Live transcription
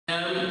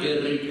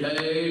a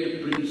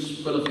retired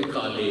principal of a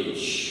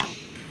college.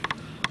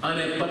 On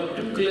a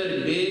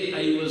particular day,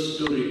 I was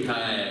to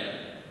retire.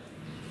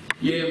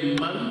 A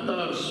month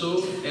or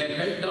so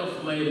ahead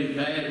of my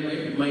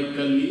retirement, my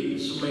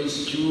colleagues, my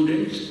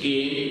students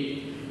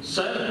came.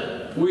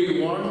 Sir,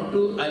 we want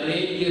to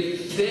arrange a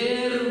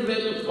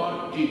farewell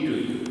party to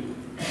you.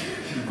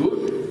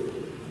 Good.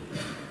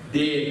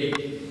 They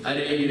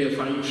arranged a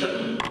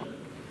function.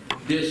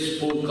 They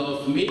spoke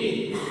of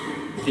me.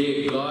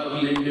 They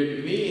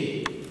garlanded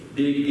me.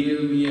 They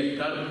gave me a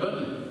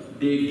turban.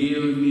 They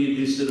gave me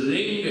this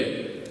ring.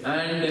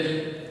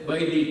 And by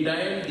the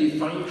time the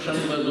function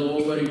was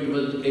over, it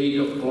was 8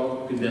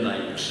 o'clock in the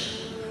night.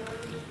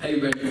 I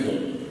went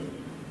home.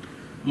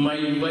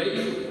 My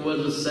wife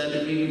was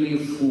serving me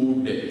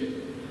food.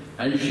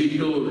 And she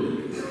told,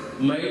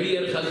 my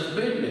dear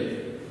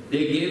husband,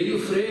 they gave you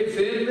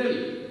farewell.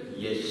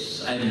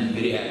 Yes, I am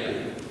very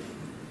happy.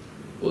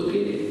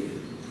 Okay.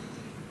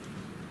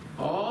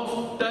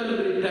 After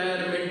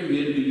retirement,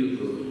 where do you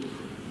go?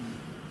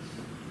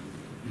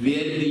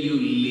 Where do you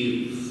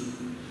live?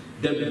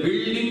 The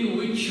building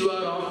which you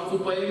are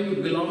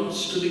occupying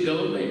belongs to the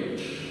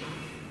government.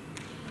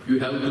 You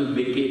have to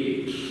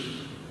vacate it.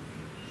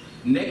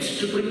 Next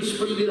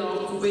principal will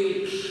occupy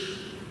it.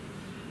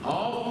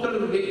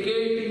 After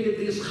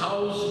vacating this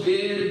house,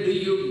 where do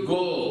you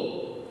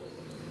go?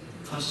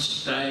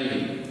 First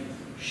time,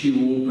 she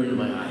opened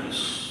my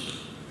eyes.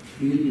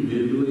 Really,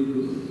 where do I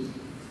go?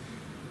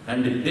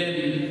 And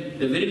then,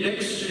 the very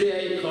next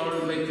day, I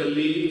called my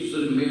colleagues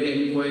and made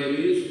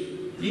inquiries.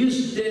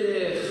 Is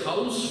there a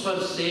house for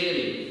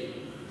sale?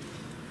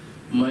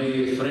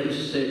 My friend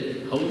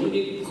said, how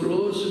many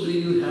crores do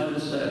you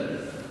have,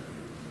 sir?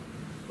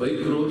 Why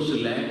crores,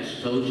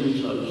 lakhs,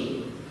 thousands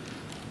also?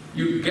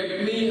 You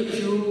get me a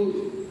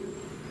few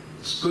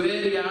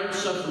square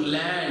yards of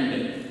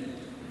land.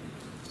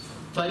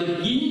 For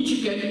an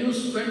inch, can you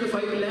spend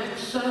 5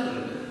 lakhs,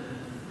 sir?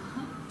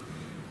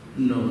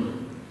 No.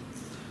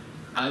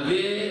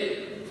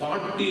 Away,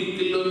 40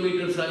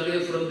 kilometers away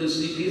from the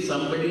city,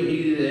 somebody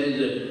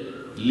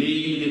is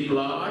laying the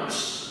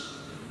plots.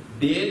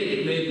 There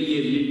it may be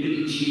a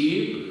little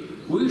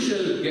cheap. We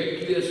shall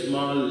get you a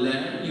small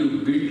land. You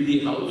build the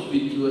house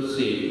with your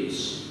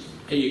savings.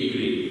 I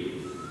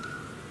agree.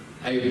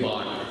 I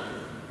bought,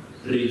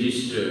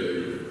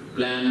 registered,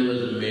 plan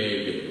was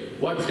made.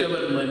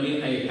 Whatever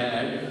money I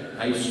had,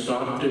 I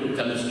started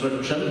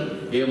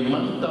construction. A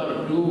month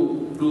or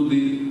two to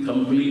be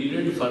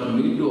completed for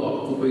me to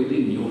occupy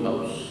the new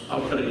house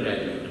after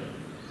retirement.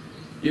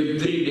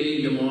 Every day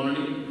in the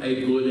morning, I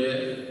go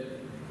there,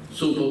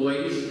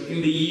 supervise.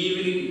 In the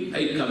evening,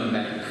 I come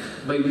back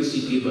by the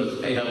city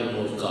bus. I have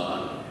no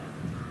car.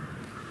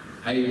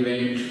 I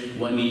went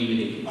one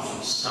evening,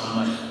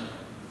 summer.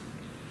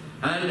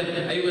 And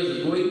I was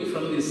going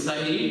from the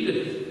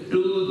site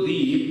to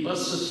the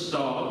bus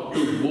stop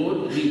to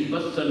board the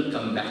bus and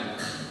come back.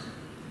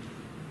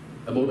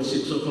 About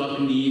 6 o'clock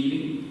in the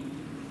evening,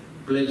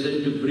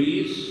 pleasant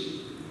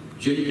breeze,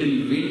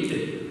 gentle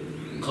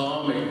wind,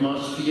 calm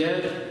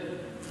atmosphere,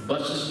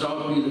 bus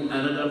stop is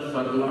another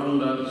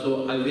furlong or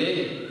so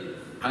away.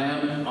 I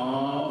am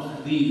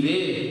off the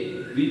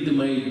way with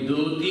my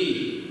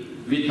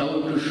dhoti,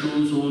 without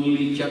shoes,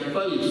 only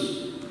chappals.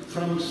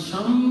 From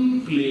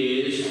some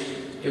place,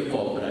 a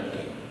cobra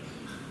came.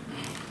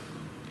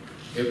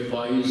 A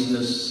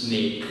poisonous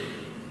snake,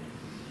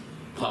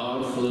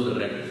 powerful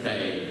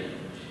reptile.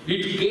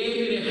 It came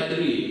in a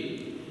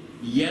hurry,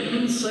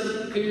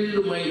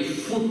 encircled my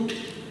foot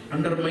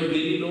under my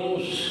very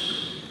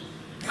nose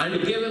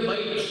and gave a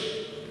bite,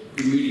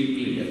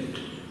 immediately left.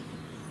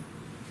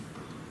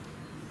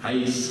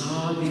 I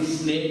saw the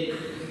snake,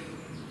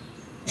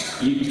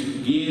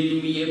 it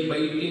gave me a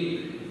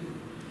biting.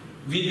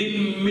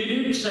 Within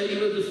minutes I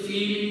was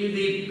feeling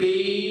the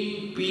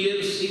pain,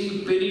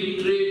 piercing,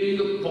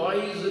 penetrating,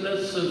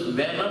 poisonous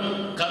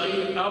venom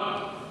coming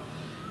up.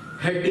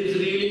 Head is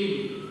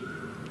reeling.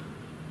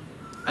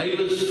 I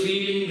was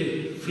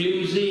feeling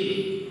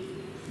flimsy,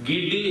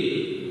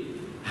 giddy,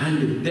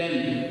 and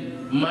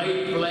then my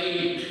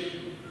plight,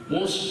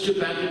 most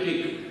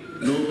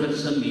pathetic, no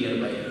person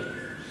nearby.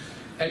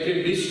 At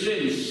a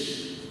distance,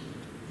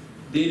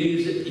 there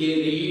is an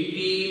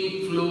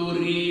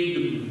 18-floored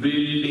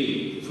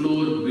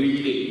floor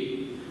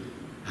building,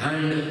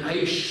 and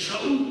I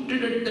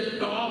shouted at the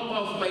top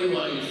of my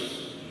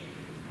voice,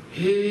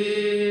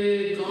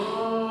 "Hey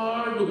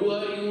God, who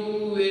are you?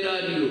 Where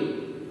are you?"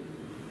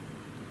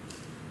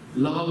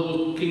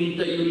 Lavu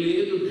kintayu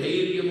ledu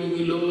dhairyamu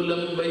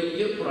vilolam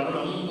vayya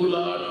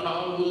pranambula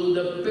thavul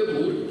dappe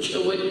murcha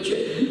vacche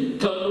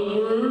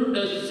thanumul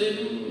dassen.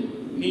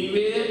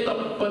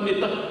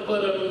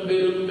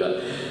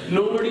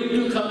 Nobody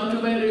to come to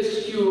my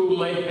rescue.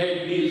 My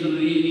head is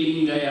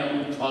reeling. I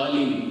am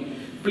falling.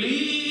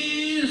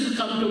 Please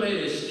come to my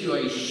rescue.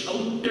 I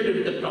shouted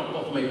at the top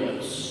of my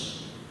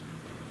voice.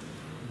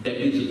 That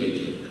is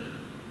Gajendra.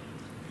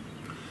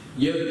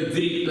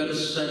 Every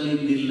person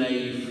in the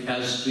life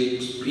has to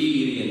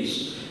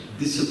experience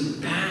this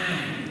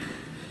pang,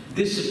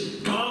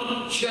 This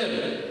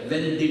torture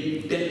when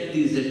the death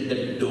is at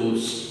the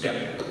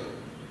doorstep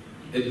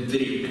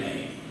every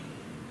time.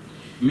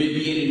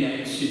 Maybe in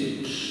an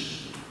accident.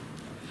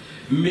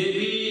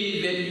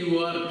 Maybe when you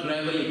are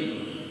traveling.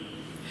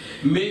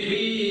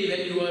 Maybe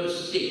when you are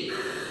sick.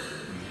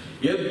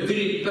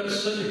 Every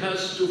person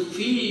has to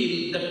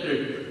feel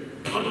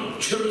that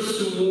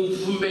torturous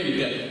movement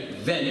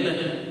when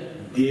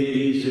there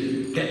is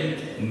a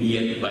death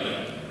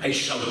nearby. I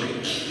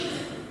shouted.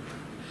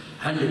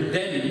 And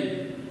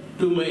then,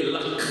 to my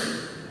luck,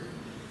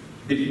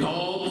 the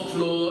top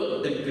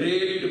floor, the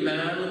great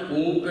man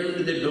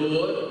opened the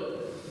door,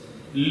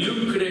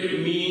 looked at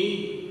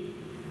me,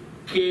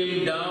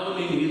 came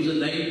down in his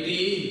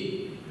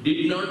nightie,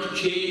 did not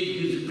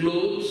change his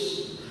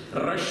clothes,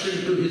 rushed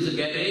into his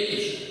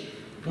garage,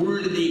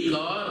 pulled the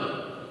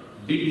car,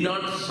 did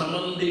not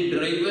summon the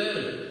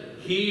driver,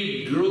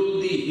 he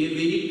drove the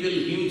vehicle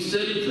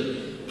himself,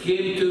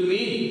 came to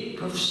me,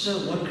 Professor,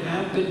 what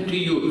happened to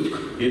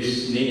you? A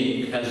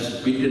snake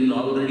has bitten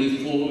already,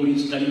 foam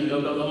is coming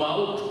out of the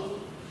mouth.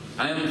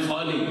 I am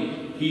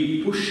falling.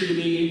 He pushed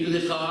me into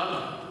the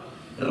car,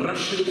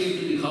 rushed me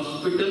to the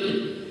hospital,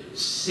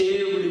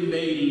 saved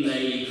my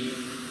life.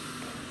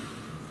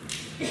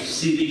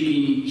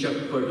 Sirikin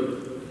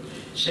chappadu.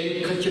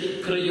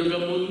 Shankachakra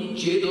yugamun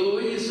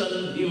chedoi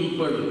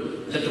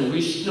sandhimpadu. That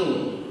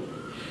Vishnu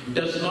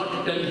does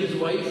not tell his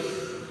wife,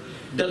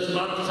 does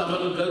not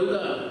summon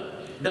Garuda,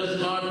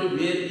 does not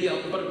wear the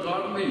upper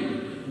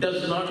garment,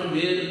 does not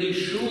wear the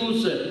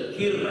shoes.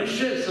 He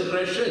rushes.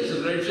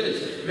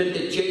 When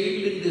the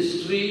child in the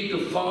street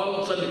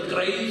falls and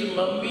cries,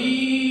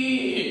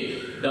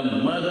 Mummy, the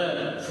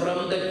mother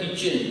from the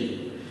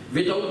kitchen,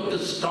 without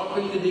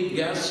stopping the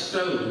gas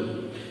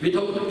stove,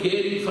 without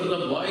caring for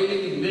the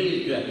boiling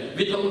milk,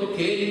 without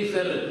caring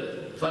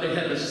for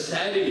her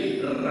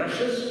saree,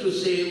 rushes to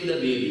save the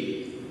baby.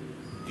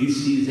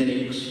 This is an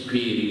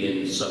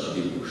experience of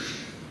devotion.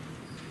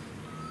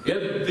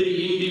 Every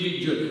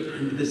individual,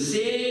 and the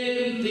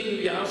same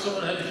thing Vyasa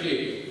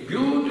Maharshi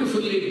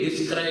beautifully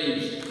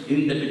describes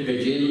in the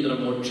Gajendra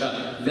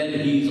Moksha when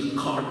he is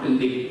caught in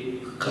the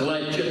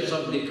clutches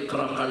of the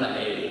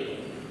crocodile.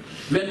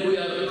 When we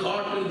are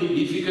caught in the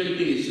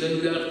difficulties, when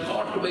we are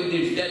caught by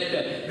the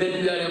death,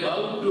 when we are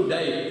about to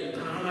die,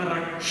 Prana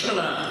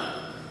Rakshana,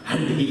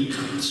 and he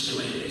comes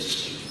to a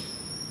rescue.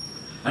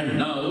 And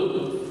now,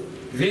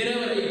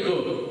 wherever I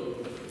go,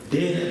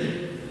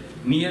 there,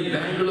 near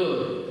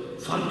Bangalore,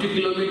 40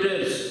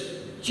 kilometers,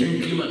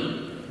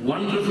 gentleman,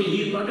 wonderful,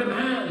 he is not a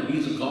man, he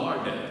is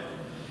God.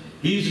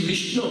 He is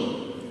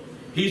Vishnu,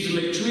 he is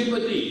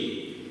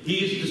Lakshmipati, he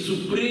is the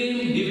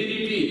supreme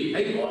divinity.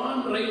 I go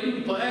on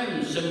writing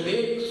poems and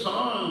make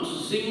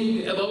songs,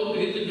 sing about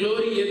his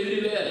glory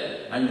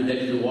everywhere. And that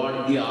is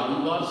what the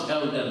Alvars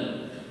have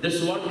done.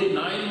 That's what the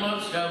Nine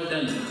Marks have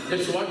done.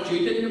 That's what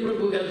Chaitanya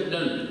Prabhu has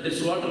done.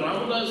 That's what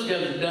Ramadas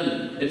has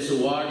done. That's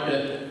what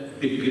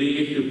the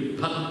great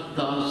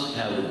Bhaktas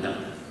have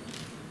done.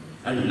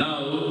 And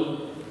now,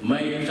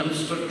 my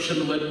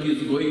construction work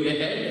is going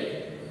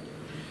ahead.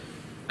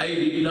 I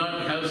did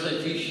not have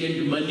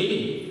sufficient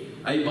money.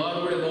 I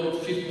borrowed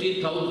about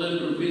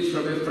 50,000 rupees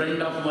from a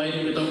friend of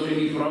mine without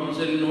any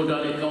promissory note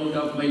on account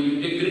of my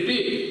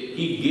integrity.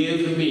 He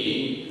gave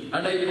me,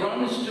 and I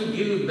promised to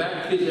give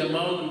back his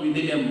amount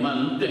within a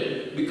month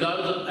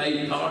because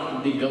I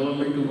thought the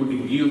government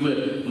would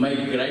give my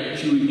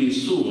gratuity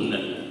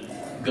soon.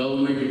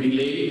 Government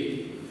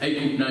delayed, I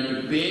could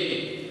not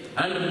pay,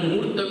 and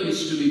Muhurtam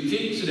is to be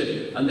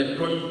fixed on the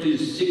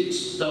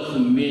 26th of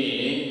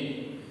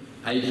May.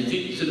 I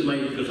fixed my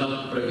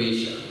Griha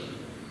Pravesha.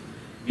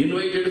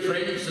 Invited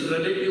friends,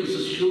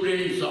 relatives,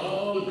 students,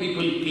 all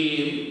people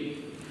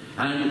came,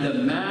 and the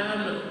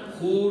man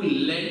who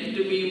lent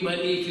me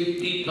money,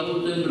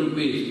 50,000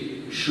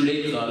 rupees, should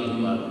I call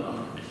him or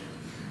not?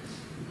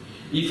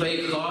 If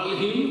I call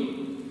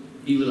him,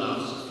 he will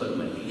ask for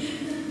money.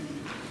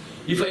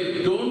 If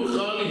I don't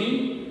call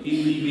him, he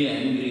will be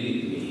angry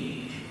with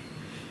me.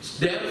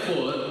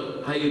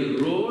 Therefore, I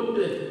wrote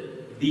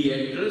the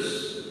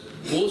address,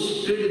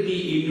 posted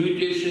the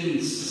invitation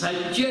in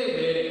such a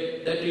way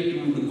that it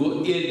would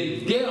go a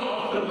day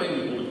after my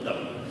Muhurtam.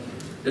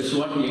 That's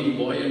what young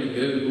boy and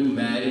girl who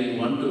marry,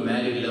 want to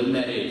marry, love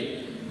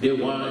marriage. They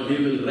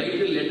will write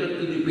a letter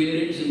to the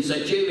parents in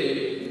such a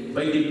way,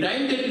 by the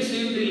time they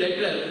receive the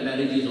letter,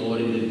 marriage is over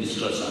in the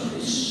distress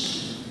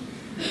office.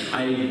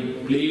 I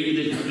played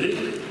the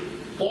trick.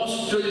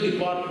 Postal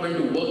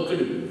department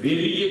worked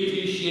very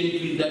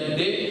efficiently that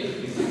day.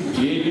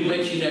 Gave him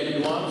much in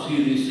advance, he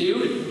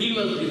received. He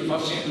was the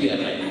first to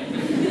arrive.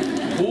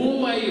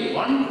 Whom I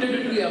wanted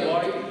to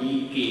avoid,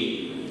 he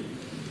came.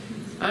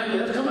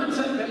 And come on,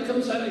 sir,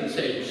 welcome, sir, I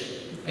said.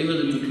 I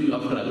was looking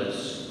after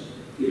others.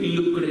 He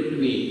looked at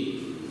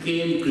me,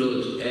 came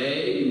close.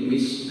 Hey,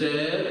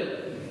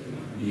 mister.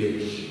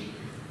 Yes.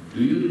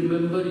 Do you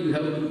remember you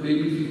have to pay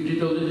me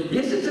 50,000?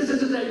 Yes, I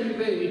will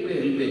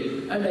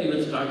pay. And I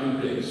was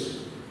starting to ask.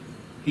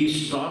 He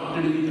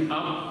started with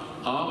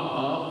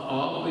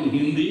up in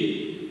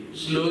Hindi.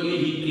 Slowly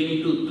he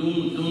came to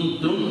tum, tum,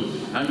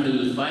 tum,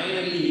 until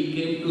finally he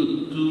came to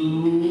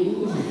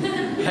tu,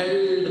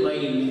 held my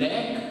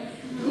neck.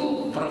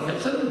 Oh,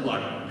 Professor,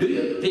 what do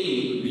you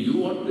think? Do you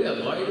want to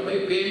avoid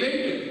my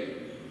payment?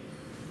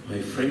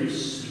 My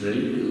friends,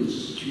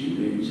 relatives,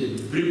 students,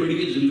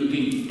 everybody is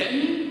looking.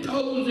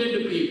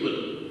 10,000 people.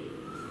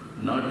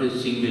 Not a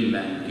single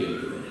man came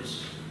to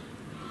arrest.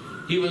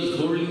 He was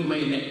holding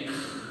my neck,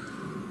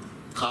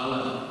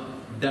 collar.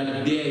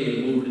 That day I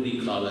removed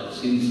the collar.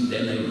 Since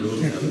then I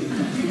don't have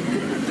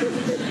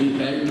it. He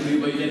held me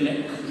by the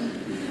neck.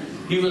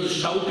 He was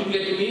shouting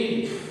at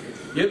me.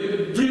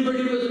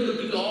 Everybody was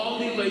looking. All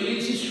the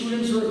YAC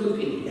students were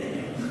looking.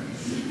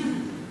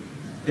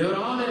 They were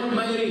all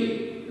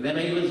admiring when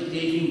I was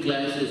taking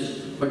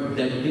classes. But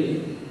that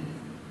day,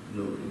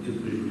 no,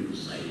 everybody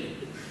was silent.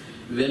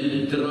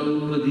 When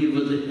Draupadi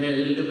was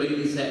held by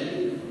the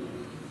saddle,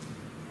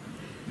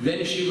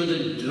 when she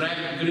was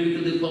dragged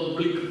into the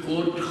public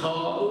court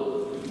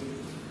hall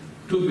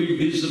to be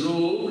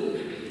disrobed,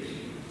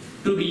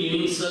 to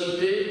be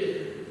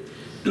insulted,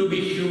 to be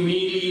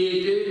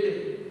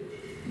humiliated,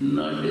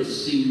 not a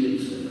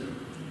single sinner.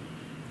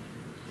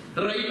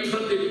 Right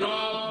from the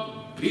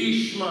top,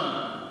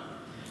 Bhishma,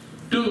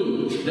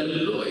 to the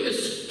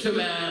lowest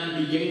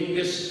man, the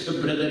youngest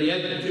brother,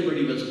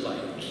 everybody was quiet.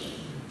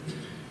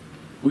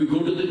 We go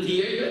to the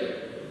theater,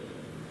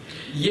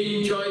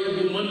 enjoy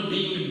a woman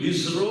being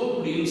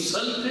disrobed,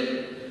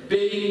 insulted,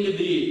 paying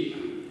the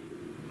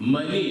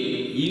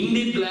money in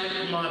the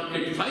black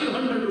market,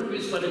 500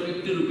 rupees for a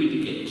 50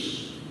 rupee ticket.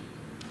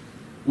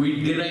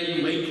 We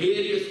derive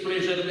vicarious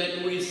pleasure.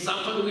 When we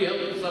suffer, we have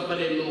to suffer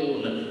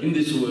alone in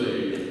this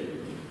world.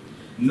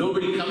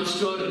 Nobody comes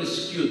to our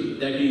rescue.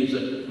 That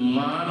is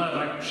Mana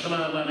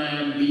Rakshana when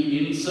I am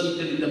being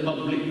insulted in the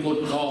public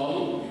court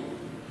hall,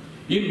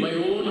 in my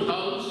own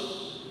house.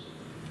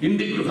 In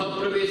the Gruha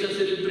Pravesha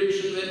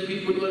celebration, when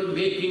people were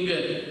making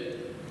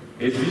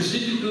a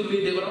visit to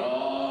me, they were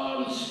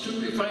all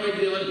stupefied.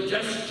 They were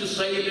just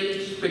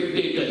silent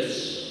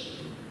spectators.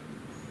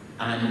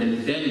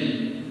 And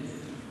then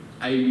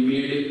I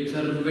made a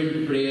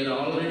fervent prayer.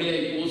 Already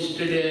I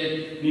posted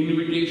an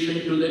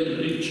invitation to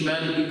that rich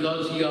man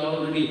because he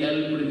already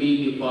helped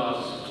me in the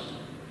past.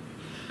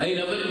 I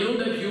never knew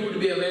that he would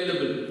be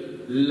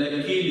available.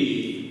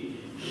 Luckily,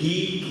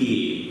 he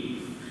came.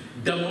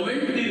 The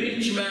moment the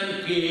rich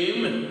man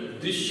came,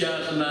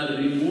 Dushasana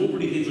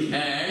removed his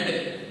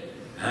hand,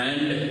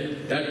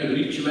 and that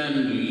rich man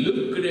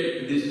looked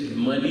at this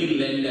money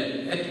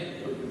lender.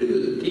 What do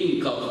you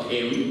think of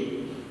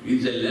him?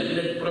 He's a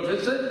learned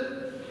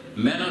professor,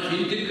 man of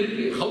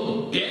integrity.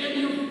 How dare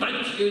you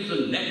touch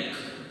his neck?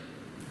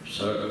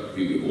 Sir,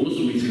 he owes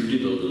me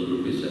 50,000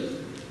 rupees, sir.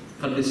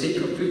 For the sake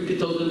of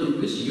 50,000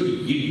 rupees, you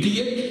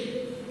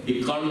idiot!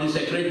 He called the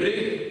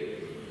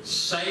secretary,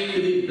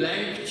 signed the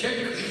blank check,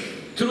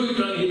 threw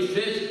it on his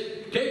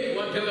face, take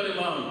whatever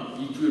amount.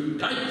 If you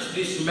touch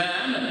this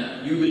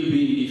man, you will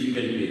be in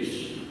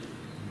difficulties.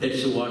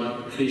 That's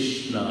what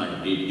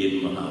Krishna did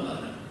in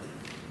Mahabharata.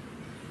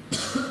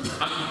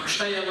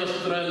 Akshaya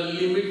Vastra,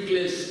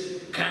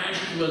 limitless cash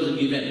was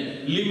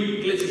given,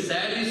 limitless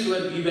saris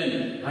were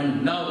given,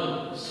 and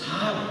now,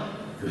 sir,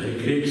 you are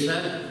a great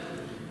sir.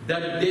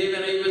 That day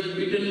when I was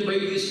bitten by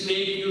the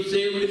snake, you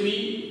saved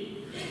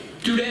me.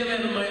 Today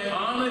when my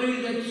honor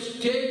is at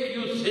stake,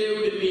 you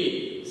saved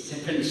me.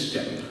 Second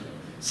step.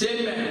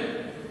 Same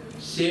man,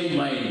 same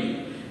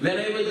mind. When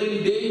I was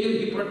in danger,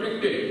 he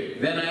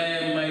protected. When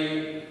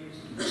my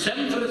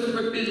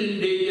self-respect is in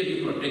danger,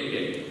 he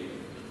protected.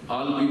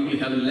 All people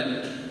have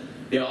left.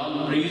 They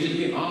all praise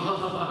me.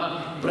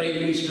 Prime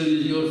Minister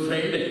is your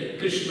friend.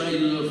 Krishna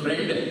is your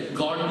friend.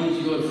 God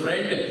is your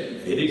friend.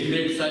 Very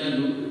great sir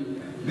you.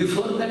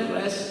 Before that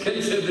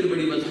rascals,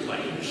 everybody was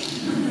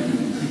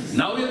quiet.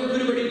 Now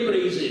everybody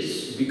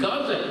praises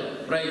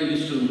because Prime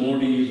Minister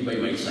Modi is by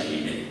my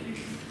side.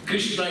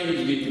 Krishna is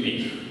with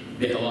me.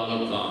 They have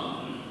all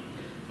gone.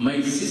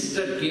 My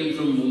sister came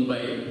from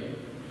Mumbai.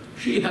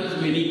 She has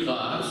many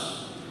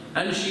cars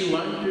and she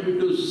wanted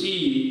to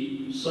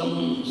see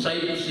some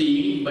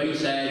sightseeing, buy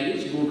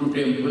saris, go to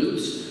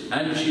temples,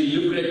 and she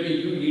looked at me,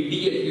 you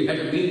idiot, you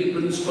had been the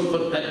principal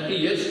for 30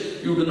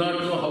 years, you do not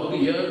know how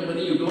to earn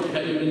money, you don't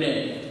have even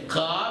a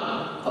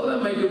car. How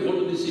am I to go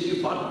to the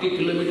city 40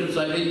 kilometers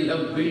away, you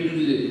have built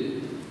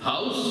the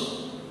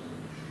house?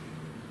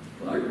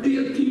 What do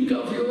you think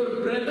of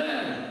your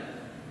brother?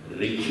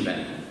 Rich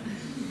man.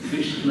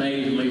 Krishna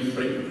is my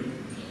friend.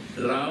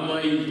 Rama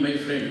is my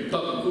friend.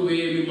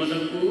 Takkuvevi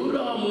manaku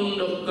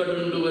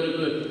ramundakadundu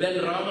varaku.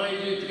 Then Rama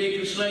is with me,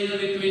 Krishna is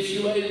with me,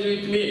 Shiva is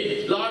with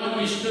me, Lord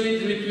Vishnu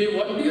is with me.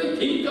 What do you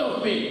think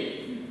of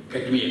me?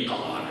 Get me a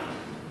car.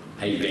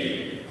 I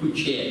went.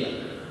 Kuchela.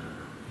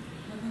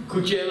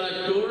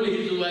 Kuchela told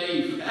his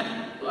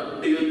wife,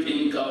 what do you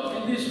think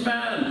of this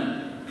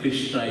man?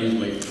 Krishna is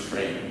my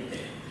friend.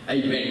 I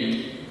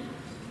went,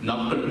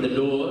 knocked at the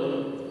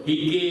door.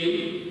 He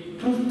came.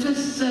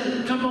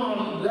 Professor, come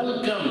on,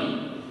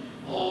 welcome.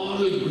 All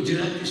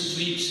Gujarati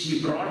sweets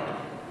he brought,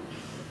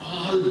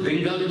 all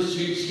Bengali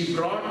sweets he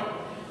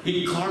brought,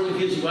 He called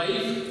his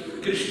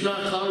wife,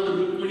 Krishna called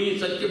Rukmini,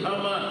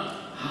 Satyabhama,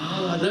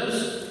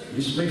 others.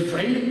 This is my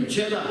friend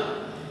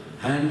Jala.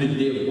 And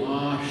they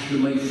washed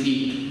my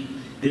feet.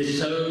 They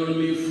served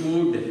me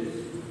food.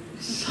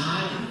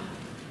 Sir,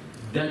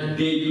 that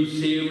day you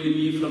saved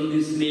me from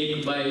the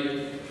snake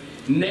bite.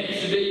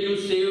 Next day you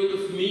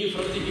saved me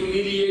from the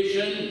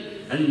humiliation.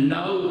 And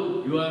now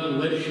you are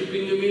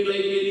worshipping me like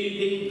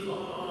anything.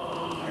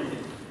 God.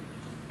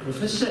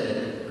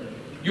 Professor,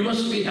 you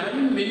must be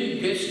having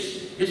many guests.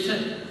 Yes,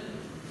 sir.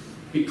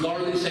 He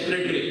called the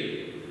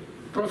secretary.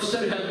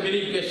 Professor has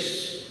many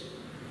guests.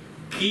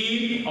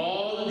 Keep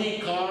all the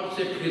cars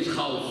at his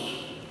house.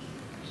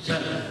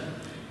 Sir,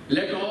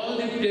 let all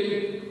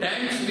the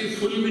tanks be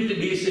full with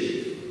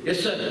diesel. Yes,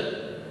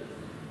 sir.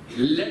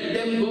 Let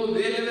them go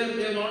wherever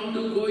they want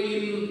to go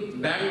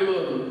in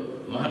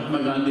Bangalore,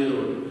 Mahatma Gandhi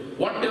Road.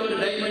 Whatever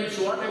diamonds,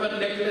 whatever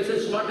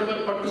necklaces,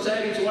 whatever pattu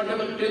sarees,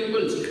 whatever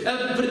temples,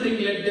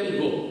 everything let them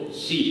go.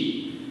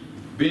 See,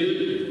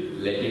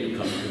 build, let it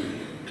come to me.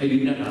 I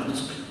did not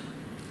ask.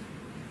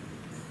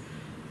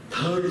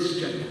 Third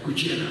step,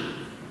 Kujera.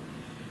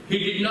 He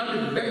did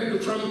not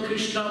beg from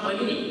Krishna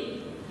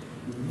money.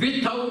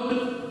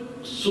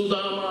 Without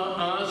Sudama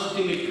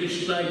asking,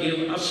 Krishna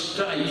gave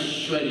Ashta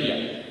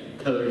Aishwarya.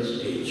 Third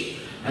stage.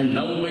 And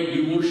now my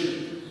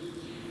devotion.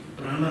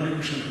 Prana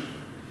Rakshana.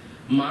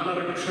 Mana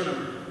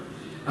Rakshana.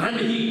 And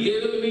he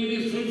gave me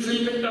the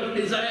fulfillment of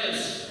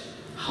desires.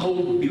 How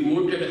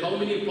devoted, how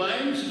many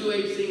poems do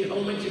I sing, how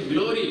much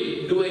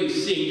glory do I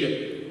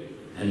sing.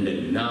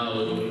 And now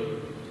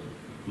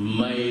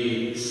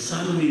my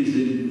son is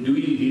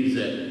doing his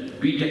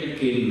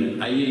B.Tech in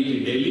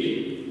IIT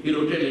Delhi. He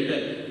wrote a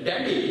letter.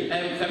 Daddy, I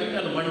am coming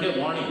on Monday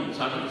morning,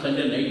 Saturday,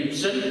 Sunday night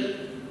itself.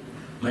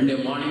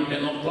 Monday morning,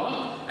 10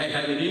 o'clock, I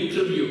have an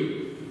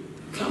interview.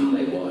 Come,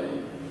 my boy.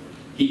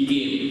 He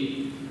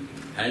came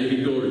and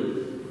he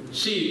told,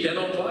 see, 10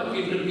 o'clock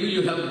interview,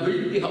 you have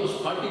built the house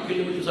 40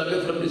 kilometers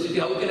away from the city.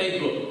 How can I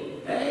go?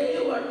 Hey,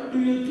 what do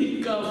you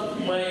think of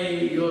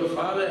your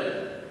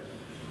father?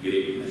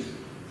 Great man.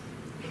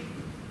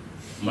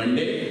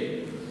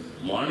 Monday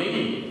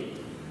morning,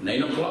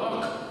 9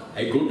 o'clock,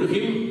 I go to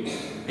him,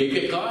 take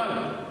a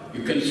car,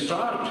 you can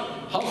start.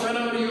 Half an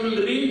hour you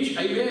will reach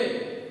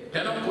highway.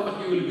 10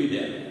 o'clock you will be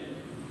there.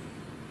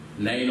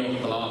 9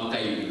 o'clock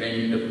I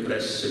went to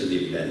press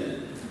the bell.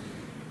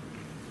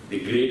 The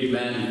great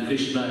man,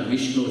 Krishna,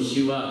 Vishnu,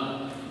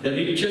 Shiva, the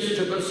richest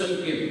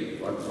person came.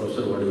 What,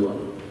 Professor, what do you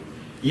want?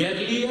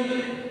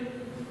 Earlier,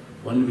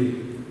 1 week.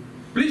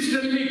 Please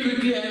tell me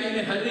quickly, I am in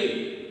a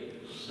hurry.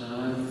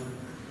 Sir,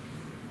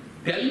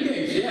 tell me,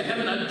 I say, I have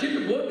an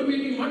urgent board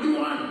meeting, what do you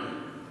want?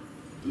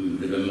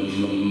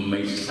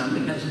 My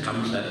son has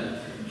come, sir.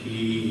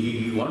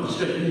 He wants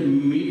to attend a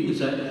meeting,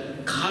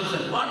 sir. Car,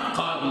 sir. What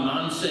car?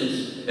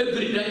 Nonsense.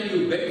 Every time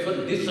you beg for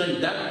this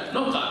and that,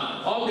 no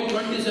car. All the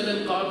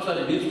 27 cars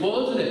are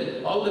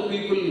disposed. All the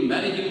people,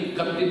 managing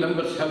committee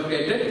members have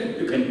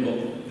gated. You can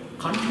go.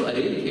 Can't you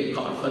arrange a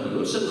car for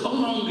yourself? How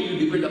long do you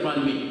depend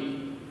upon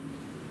me?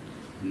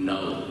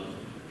 Now,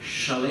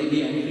 shall I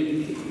be angry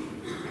with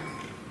him?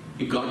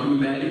 He got me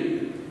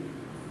married,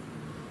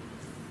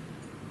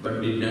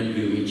 but did not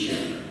give me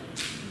child.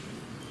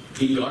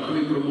 He got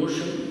me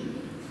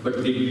promotion,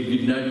 but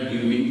did not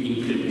give me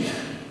increment.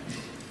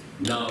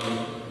 Now,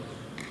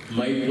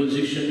 my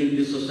position in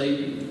the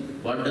society,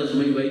 what does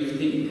my wife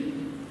think?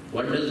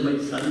 What does my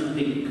son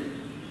think?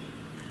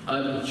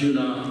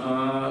 Arjuna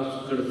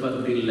asked for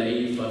the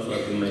life of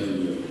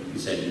Abhimanyu. He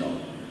said no.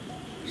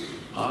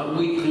 Are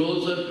we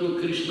closer to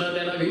Krishna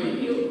than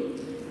Abhimanyu?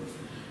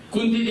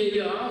 Kunti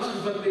Devi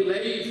asked for the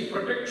life,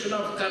 protection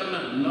of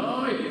Karna.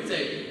 No, he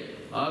said.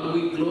 Are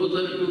we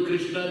closer to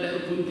Krishna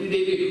than Kunti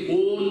Devi,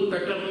 own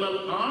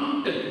paternal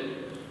aunt?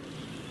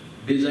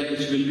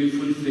 Desires will be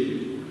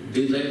fulfilled.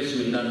 Desires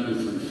will not be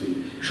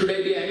fulfilled. Should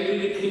I be angry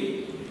with him?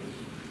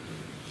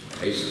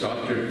 I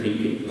started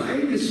thinking,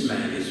 why this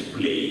man is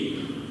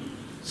playing?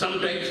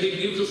 Sometimes he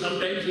gives,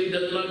 sometimes he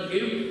does not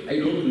give. I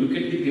don't look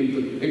at the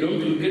temple. I don't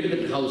look at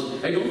that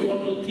house. I don't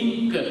want to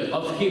think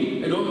of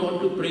him. I don't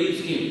want to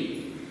praise him.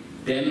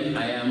 Then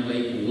I am like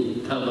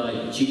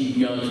Uddhava,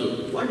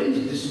 Jignasu. What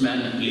is this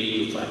man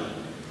playing for?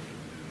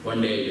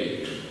 One day I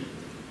went.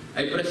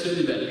 I pressed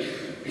the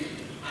bell.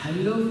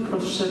 Hello,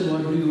 Professor,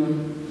 what do you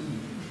want?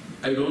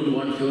 I don't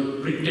want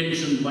your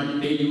pretension. One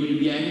day you will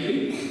be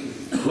angry.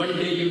 One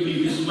day you will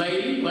be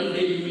smiling. One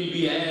day you will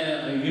be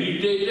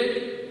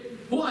irritated.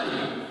 Who are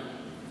you?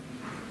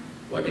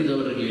 What is our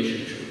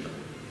relationship?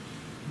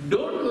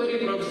 Don't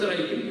worry, Professor, I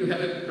think you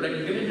have a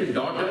pregnant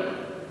daughter.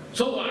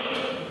 So what?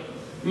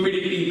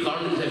 Immediately he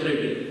called the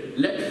secretary.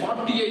 Let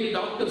 48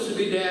 doctors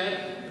be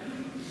there,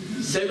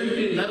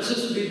 70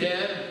 nurses be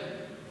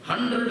there,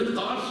 100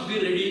 cars be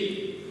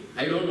ready.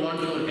 I don't want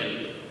your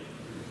help.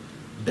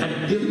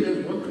 That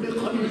day, what today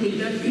call you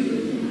that day?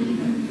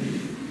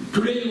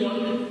 Today you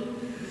want?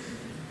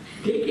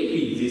 Take it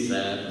easy,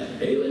 sir. That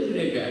day was in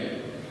a gag.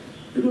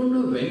 You don't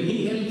know when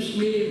he helps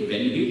me,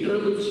 when he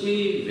troubles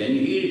me, when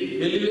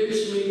he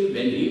elevates me,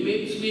 when he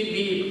makes me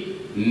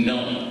be.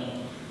 No.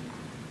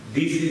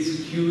 This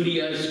is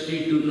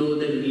curiosity to know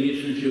the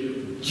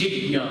relationship.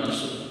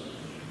 Jignasa.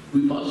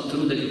 We pass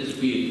through that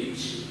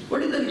experience.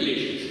 What is the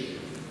relationship?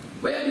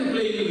 Why are you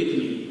playing with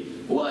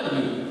me? Who are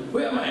you? Who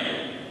am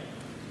I?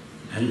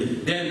 And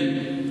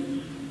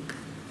then,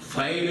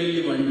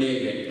 finally one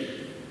day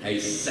I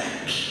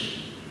sat.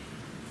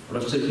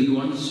 Professor, do you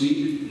want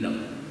sweet? No.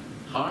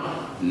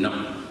 Hot? No.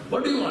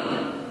 What do you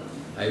want?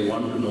 I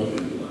want to know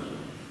who you are.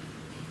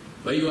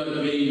 Why you are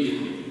playing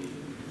with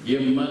me? A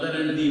mother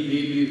and the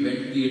baby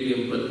went to a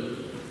temple.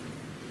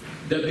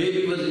 The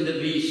baby was in the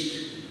beast.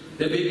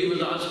 The baby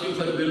was asking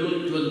for a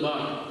balloon, it was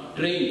bought.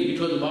 Train, it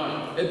was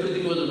bought.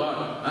 Everything was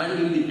bought. And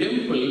in the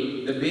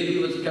temple, the baby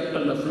was kept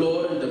on the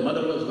floor and the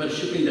mother was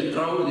worshipping the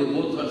crowd. They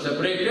both were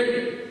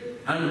separated.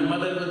 And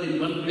mother was in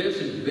one place,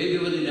 baby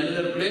was in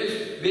another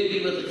place.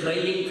 Baby was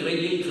crying,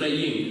 crying,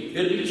 crying.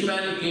 A rich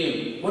man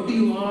came. What do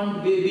you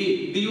want,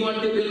 baby? Do you want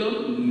a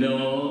balloon?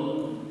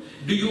 No.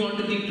 Do you want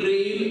the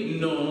train?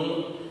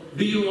 No.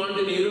 Do you want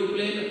an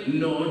aeroplane?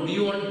 No. Do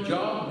you want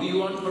job? Do you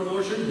want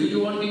promotion? Do you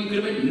want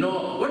increment?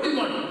 No. What do you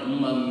want?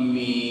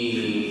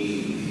 Mummy.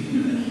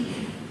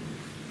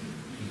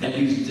 That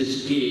is the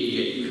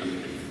stage I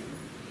come to.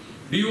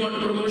 Do you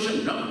want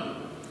promotion? No.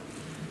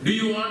 Do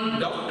you want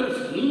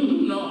doctors?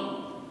 No.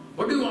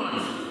 What do you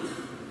want?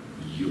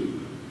 You.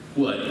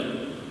 Who are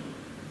you?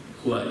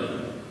 Who are you?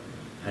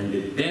 And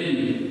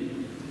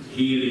then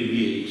he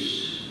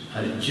reveals,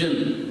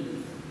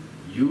 Arjun,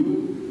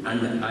 you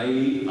and I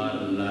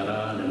are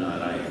Nara and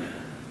Narayana.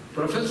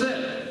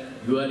 Professor,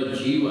 you are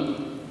Jiva,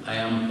 I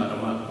am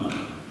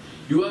Paramatma.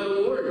 You are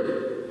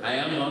old, I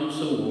am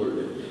also old.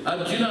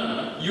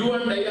 Arjuna, you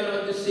and I are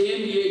of the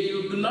same age.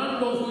 You do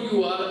not know who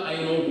you are, I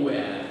know who I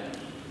am.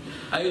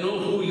 I know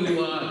who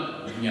you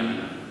are,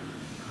 Jnana.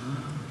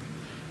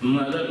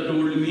 Mother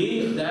told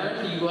me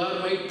that you are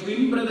my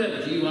twin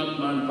brother,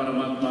 Jivatma and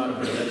Paramatma are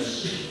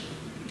brothers.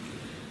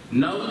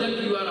 Now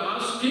that you are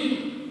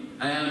asking,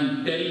 I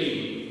am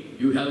telling.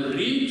 You have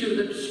reached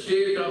that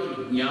state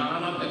of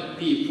Jnana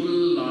Bhakti,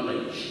 full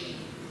knowledge,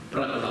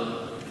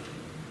 Prahlad.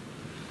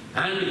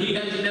 And he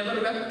has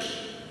never wept.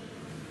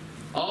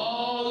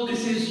 All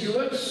this is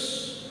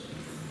yours.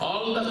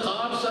 All the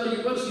cars are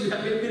yours. You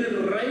have every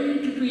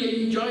right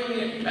to enjoy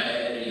the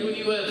entire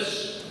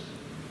universe.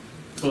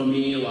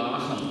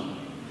 Tvamevaham,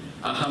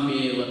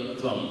 ahameva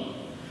tvam.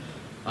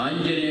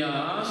 Anjaneya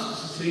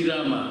asks Sri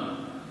Rama.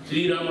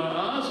 Sri Rama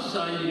asks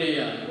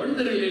Anjaneya, what is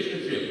the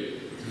relationship?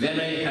 When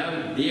I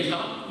have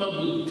Dehatma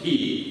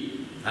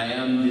Buddhi, I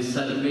am the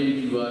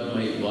servant, you are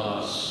my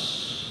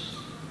boss.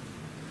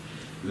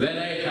 When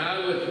I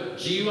have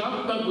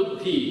Jivatma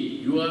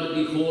Buddhi, you are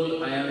the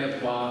whole, I am a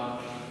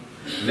part.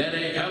 When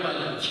I have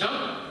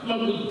Adhyatma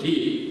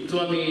Buddhi,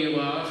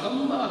 Tvameva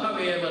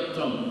Ahameva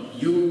Tvam,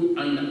 you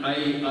and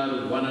I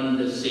are one and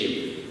the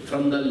same.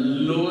 From the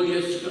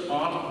lowest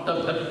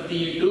Artha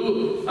Bhakti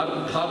to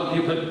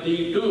Ardhabhi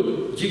Bhakti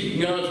to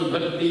Jignasu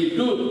Bhakti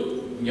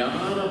to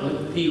Jnana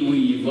Bhakti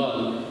we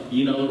evolve.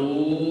 In our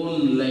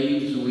own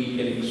lives we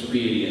can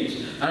experience.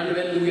 And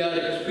when we are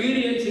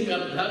experiencing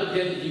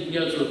Ardhabhi and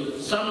Jignasu,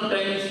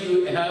 sometimes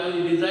you have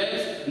any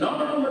desires,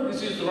 no,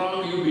 this is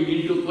wrong, you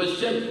begin to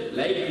question.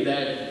 Like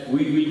that,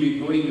 we will be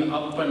going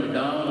up and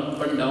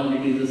down.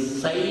 It is a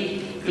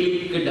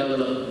cyclic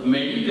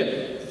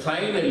development.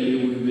 Finally,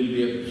 we will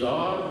be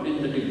absorbed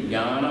in the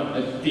Jnana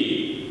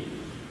Bhakti,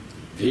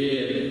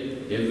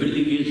 where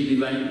everything is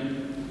divine,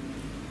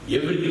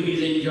 everything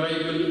is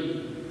enjoyable,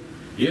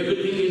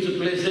 everything is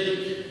pleasant,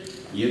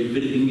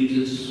 everything is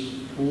a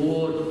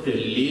sport,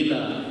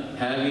 Leela,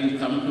 having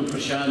come to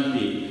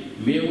Prashanti.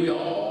 May we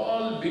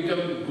all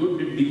become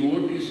good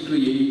devotees to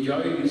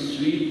enjoy the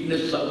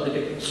sweetness of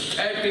the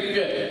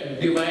ecstatic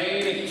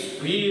divine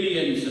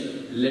experience.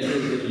 Let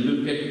us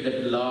look at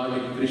that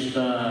Lord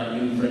Krishna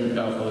in front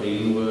of our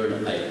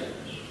inward eye.